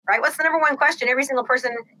right? What's the number one question? Every single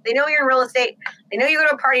person, they know you're in real estate. They know you go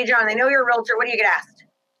to a party, John. They know you're a realtor. What do you get asked?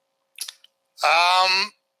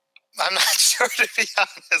 I'm not sure, to be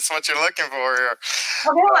honest, what you're looking for here.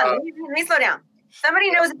 Okay, hold on. Let me slow down.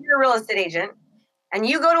 Somebody knows that you're a real estate agent and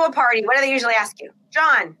you go to a party. What do they usually ask you?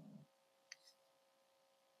 John.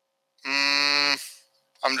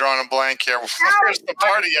 I'm drawing a blank here. Where's the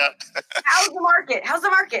party at? How's the market? How's the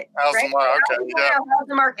market? How's the market? Okay, yeah. How's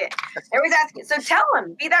the market? Everybody's asking. So tell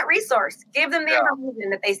them, be that resource. Give them the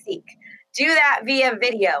information that they seek. Do that via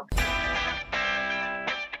video.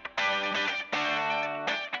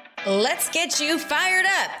 Let's get you fired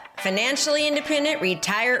up. Financially independent,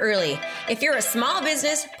 retire early. If you're a small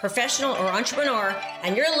business, professional, or entrepreneur,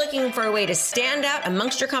 and you're looking for a way to stand out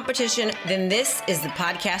amongst your competition, then this is the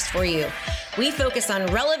podcast for you. We focus on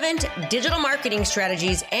relevant digital marketing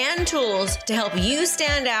strategies and tools to help you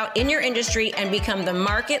stand out in your industry and become the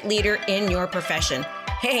market leader in your profession.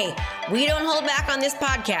 Hey, we don't hold back on this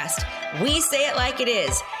podcast. We say it like it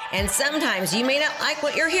is. And sometimes you may not like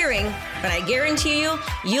what you're hearing, but I guarantee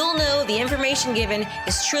you'll know the information given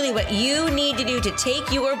is truly what you need to do to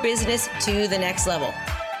take your business to the next level.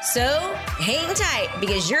 So hang tight,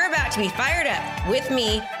 because you're about to be fired up with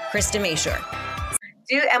me, Krista Mashore.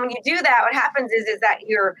 And when you do that, what happens is that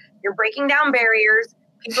you're breaking down barriers.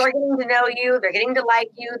 People are getting to know you. They're getting to like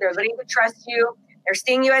you. They're learning to trust you. They're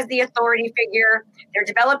seeing you as the authority figure. They're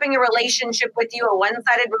developing a relationship with you, a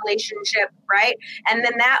one-sided relationship, right? And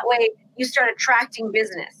then that way you start attracting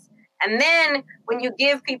business. And then when you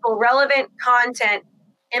give people relevant content,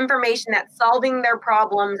 information that's solving their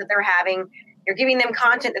problems that they're having, you're giving them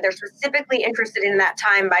content that they're specifically interested in that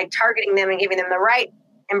time by targeting them and giving them the right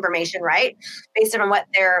information, right? Based on what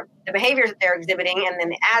the behaviors that they're exhibiting and then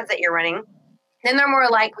the ads that you're running, then they're more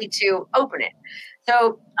likely to open it.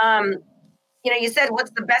 So, you said,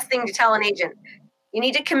 what's the best thing to tell an agent? You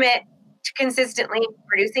need to commit to consistently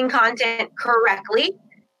producing content correctly.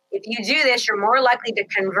 If you do this, you're more likely to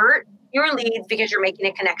convert your leads because you're making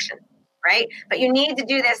a connection, right? But you need to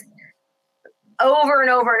do this over and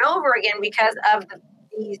over and over again because of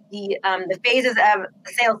the phases of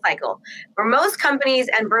the sales cycle, where most companies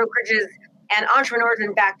and brokerages and entrepreneurs,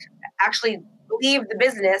 in fact, actually leave the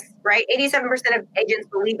business, right? 87% of agents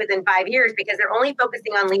will leave within 5 years because they're only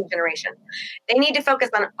focusing on lead generation. They need to focus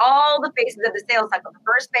on all the phases of the sales cycle. The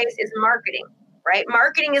first phase is marketing, right?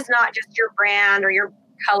 Marketing is not just your brand or your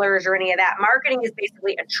colors or any of that. Marketing is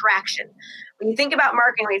basically attraction. When you think about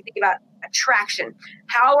marketing, when you think about attraction,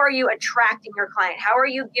 how are you attracting your client? How are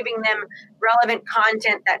you giving them relevant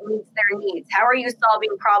content that meets their needs? How are you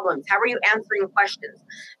solving problems? How are you answering questions?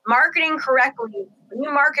 Marketing correctly, when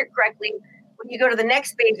you market correctly, when you go to the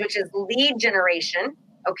next phase, which is lead generation,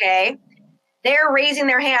 okay, they're raising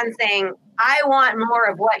their hand saying, I want more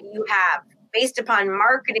of what you have, based upon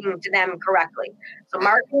marketing to them correctly. So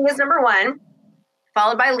marketing is number one,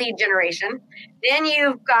 followed by lead generation. Then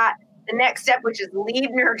you've got the next step, which is lead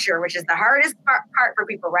nurture, which is the hardest part for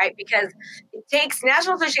people, right? Because it takes,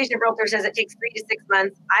 National Association of Realtors says it takes 3 to 6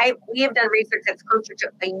 months. We have done research that's closer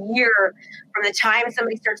to a year from the time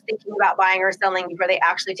somebody starts thinking about buying or selling before they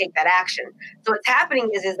actually take that action. So what's happening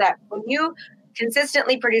is that when you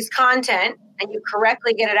consistently produce content and you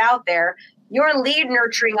correctly get it out there, you're lead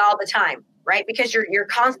nurturing all the time, right? Because you're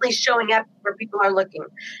constantly showing up where people are looking.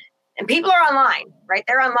 And people are online, right?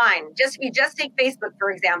 They're online. If you just take Facebook, for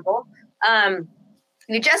example, on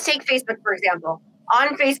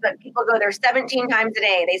Facebook, people go there 17 times a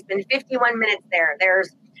day. They spend 51 minutes there.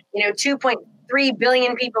 There's, 2.3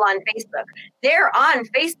 billion people on Facebook. They're on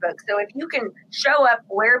Facebook. So if you can show up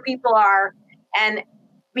where people are and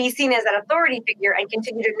be seen as an authority figure and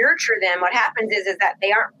continue to nurture them, what happens is that they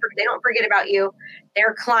don't forget about you.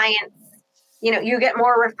 Their clients, you get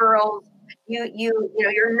more referrals.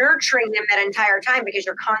 You're nurturing them that entire time because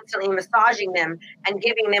you're constantly massaging them and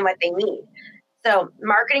giving them what they need. So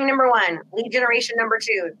marketing number one, lead generation number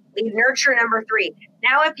two, lead nurture number three.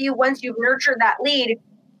 Now, once you've nurtured that lead,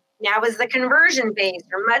 now is the conversion phase.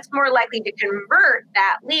 You're much more likely to convert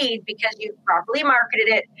that lead because you've properly marketed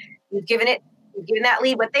it. You've given that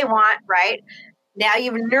lead what they want, right? Now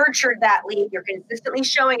you've nurtured that lead. You're consistently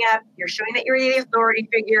showing up. You're showing that you're the authority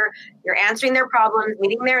figure. You're answering their problems,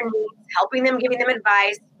 meeting their needs, helping them, giving them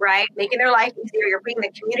advice, right? Making their life easier. You're being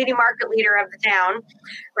the community market leader of the town,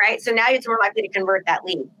 right? So now it's more likely to convert that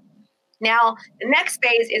lead. Now, the next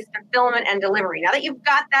phase is fulfillment and delivery. Now that you've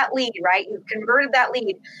got that lead, right? You've converted that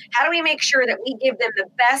lead. How do we make sure that we give them the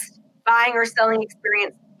best buying or selling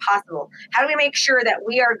experience possible? How do we make sure that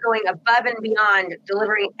we are going above and beyond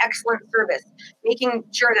delivering excellent service, making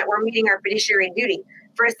sure that we're meeting our fiduciary duty?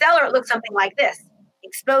 For a seller, it looks something like this. They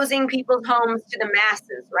exposing people's homes to the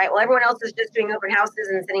masses, right? Well, everyone else is just doing open houses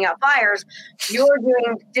and sending out flyers. You're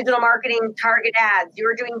doing digital marketing, target ads.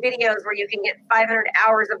 You're doing videos where you can get 500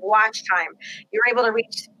 hours of watch time. You're able to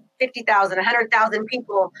reach 50,000, 100,000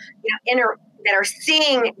 people, that are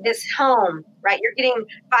seeing this home, right? You're getting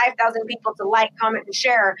 5,000 people to like, comment, and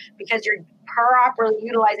share because you're properly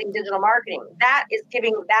utilizing digital marketing. That is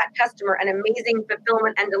giving that customer an amazing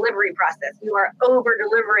fulfillment and delivery process. You are over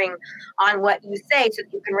delivering on what you say so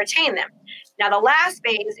that you can retain them. Now, the last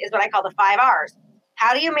phase is what I call the 5 R's.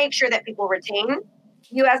 How do you make sure that people retain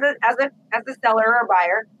you as a seller or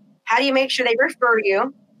buyer? How do you make sure they refer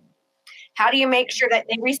you? How do you make sure that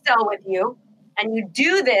they resell with you? And you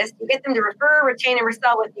do this, you get them to refer, retain, and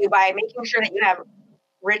resell with you by making sure that you have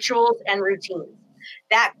rituals and routines.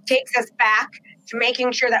 That takes us back to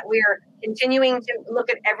making sure that we're continuing to look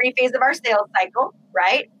at every phase of our sales cycle,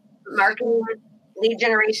 right? Marketing, lead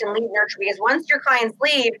generation, lead nurture, because once your clients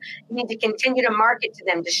leave, you need to continue to market to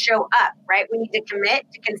them, to show up, right? We need to commit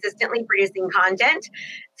to consistently producing content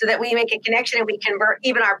so that we make a connection and we convert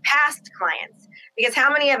even our past clients. Because how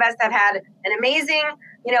many of us have had an amazing,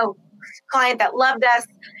 client that loved us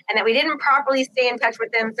and that we didn't properly stay in touch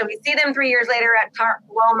with them. So we see them 3 years later at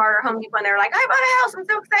Walmart or Home Depot and they're like, I bought a house. I'm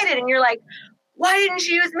so excited. And you're like, why didn't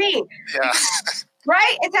you use me? Yeah.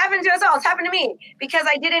 Right? It's happened to us all. It's happened to me because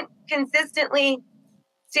I didn't consistently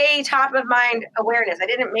stay top of mind awareness. I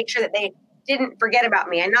didn't make sure that they didn't forget about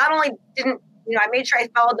me. I not only didn't, I made sure I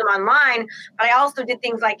followed them online, but I also did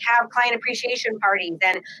things like have client appreciation parties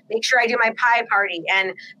and make sure I do my pie party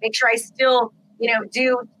and make sure I still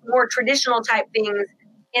do more traditional type things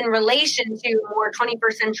in relation to more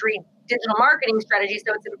 21st century digital marketing strategies.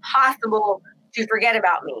 So it's impossible to forget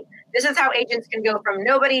about me. This is how agents can go from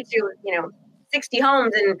nobody to, 60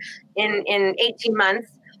 homes in 18 months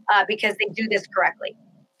because they do this correctly.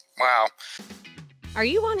 Wow. Are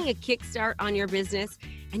you wanting a kickstart on your business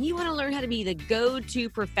and you want to learn how to be the go-to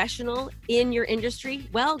professional in your industry?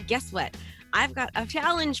 Well, guess what? I've got a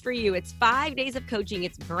challenge for you. It's 5 days of coaching.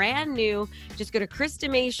 It's brand new. Just go to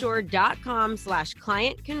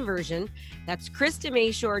KristaMashore.com/client conversion. That's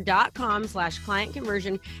KristaMashore.com/client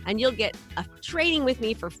conversion. And you'll get a training with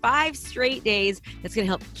me for 5 straight days that's going to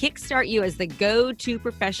help kickstart you as the go-to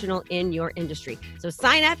professional in your industry. So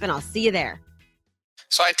sign up and I'll see you there.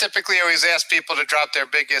 So I typically always ask people to drop their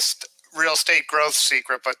biggest real estate growth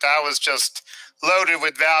secret, but that was just loaded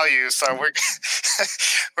with value. So we're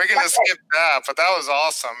going to skip that, but that was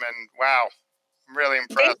awesome. And wow, I'm really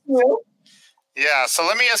impressed. Thank you. Yeah. So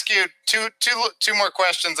let me ask you two more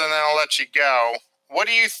questions and then I'll let you go. What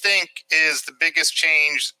do you think is the biggest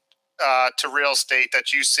change to real estate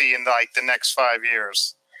that you see in the next 5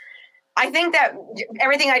 years? I think that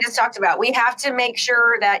everything I just talked about, we have to make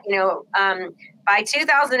sure that, by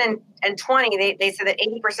 2020, they said that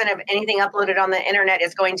 80% of anything uploaded on the internet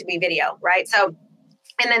is going to be video, right? So,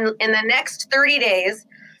 and then in the next 30 days,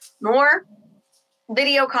 more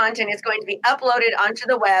video content is going to be uploaded onto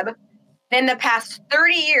the web than the past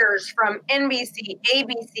 30 years from NBC,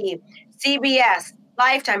 ABC, CBS,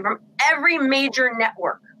 Lifetime, from every major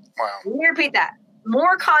network. Wow. Let me repeat that.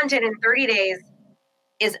 More content in 30 days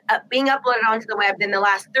is being uploaded onto the web than the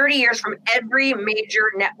last 30 years from every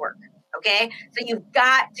major network. Okay, so you've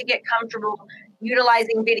got to get comfortable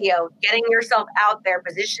utilizing video, getting yourself out there,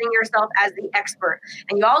 positioning yourself as the expert.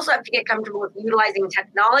 And you also have to get comfortable with utilizing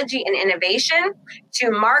technology and innovation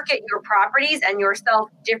to market your properties and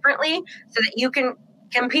yourself differently so that you can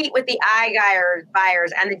compete with the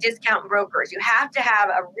buyers and the discount brokers. You have to have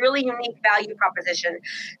a really unique value proposition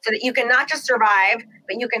so that you can not just survive,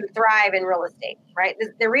 but you can thrive in real estate, right?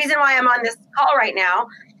 The reason why I'm on this call right now,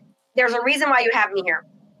 there's a reason why you have me here.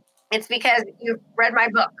 It's because you've read my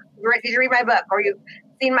book. Did you read my book? Or you've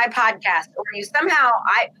seen my podcast? Or you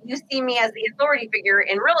see me as the authority figure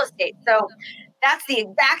in real estate. So that's the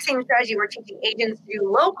exact same strategy we're teaching agents to do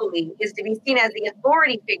locally, is to be seen as the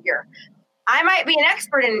authority figure. I might be an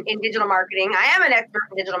expert in digital marketing. I am an expert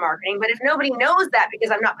in digital marketing, but if nobody knows that because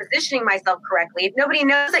I'm not positioning myself correctly, if nobody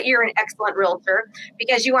knows that you're an excellent realtor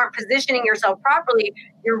because you aren't positioning yourself properly,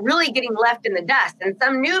 you're really getting left in the dust. And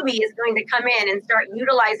some newbie is going to come in and start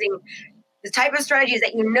utilizing the type of strategies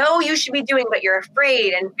that you know you should be doing, but you're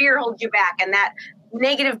afraid and fear holds you back. And that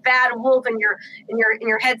negative bad wolf in your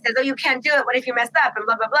head says, oh, you can't do it. What if you mess up? And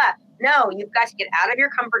blah, blah, blah. No, you've got to get out of your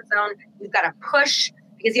comfort zone. You've got to push.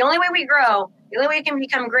 Because the only way we grow, the only way we can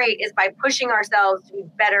become great is by pushing ourselves to be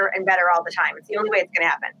better and better all the time. It's the only way it's going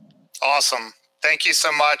to happen. Awesome. Thank you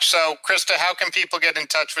so much. So, Krista, how can people get in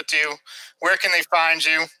touch with you? Where can they find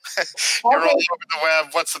you? You're all over the web.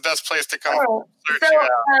 What's the best place to come search you out?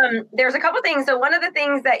 There's a couple things. So one of the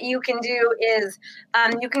things that you can do is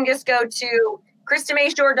you can just go to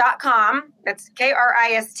KristaMashore.com. That's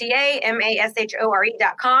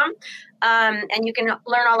KristaMashore.com. And you can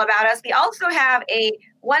learn all about us. We also have a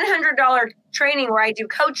 $100 training where I do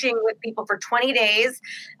coaching with people for 20 days.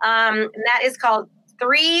 And that is called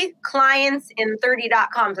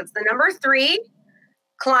 3clientsin30.com. So it's the number 3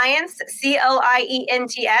 clients,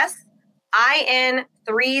 CLIENTS,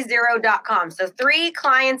 IN30.com. So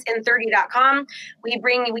 3clientsin30.com. We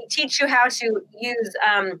teach you how to use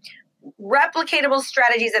replicatable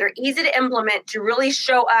strategies that are easy to implement to really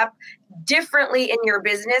show up differently in your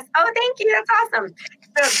business. Oh, thank you. That's awesome.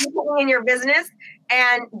 So differently in your business,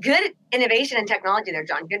 and good innovation and technology there,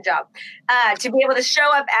 John. Good job. To be able to show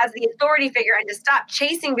up as the authority figure and to stop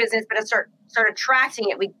chasing business, but to start attracting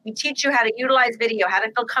it. We teach you how to utilize video, how to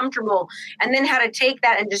feel comfortable, and then how to take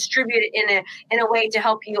that and distribute it in a way to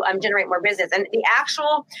help you generate more business. And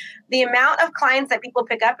the amount of clients that people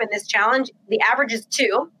pick up in this challenge, the average is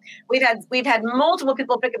 2. We've had multiple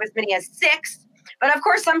people pick up as many as 6. But of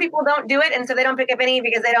course, some people don't do it, and so they don't pick up any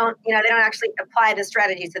because they don't actually apply the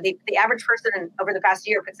strategy. So the average person over the past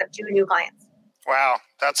year picks up 2 new clients. Wow,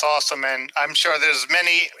 that's awesome. And I'm sure there's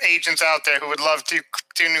many agents out there who would love 2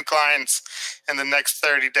 new clients in the next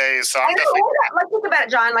 30 days. So let's think about it,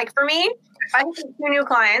 John. Like for me, if I get 2 new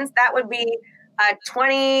clients, that would be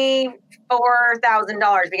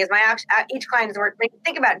 $24,000 because each client is worth.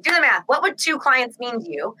 Think about it. Do the math. What would 2 clients mean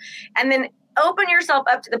to you? And then open yourself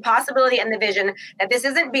up to the possibility and the vision that this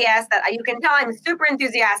isn't BS, that you can tell I'm super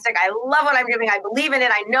enthusiastic. I love what I'm doing. I believe in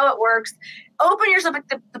it. I know it works. Open yourself up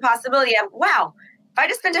to the possibility of, wow, if I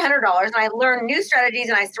just spent $100 and I learn new strategies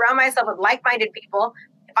and I surround myself with like-minded people,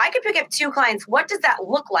 if I could pick up 2 clients, what does that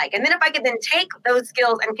look like? And then if I could then take those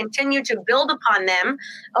skills and continue to build upon them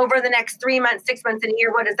over the next 3 months, 6 months, and a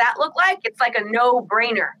year, what does that look like? It's like a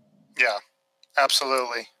no-brainer. Yeah,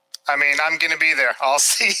 absolutely. I mean, I'm going to be there. I'll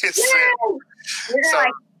see you soon.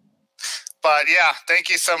 But yeah, thank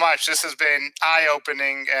you so much. This has been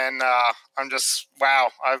eye-opening, and I'm just,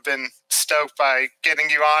 wow. I've been stoked by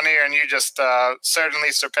getting you on here, and you just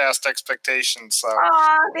certainly surpassed expectations. So,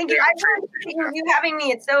 thank you. I appreciate you having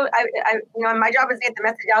me. It's so, my job is to get the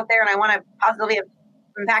message out there, and I want to positively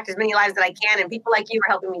impact as many lives that I can, and people like you are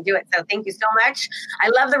helping me do it. So thank you so much. I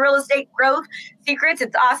love the real estate growth secrets.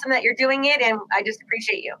 It's awesome that you're doing it, and I just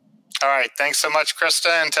appreciate you. All right. Thanks so much, Krista,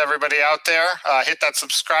 and to everybody out there. Hit that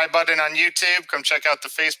subscribe button on YouTube. Come check out the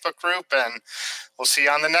Facebook group, and we'll see you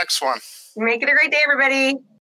on the next one. Make it a great day, everybody.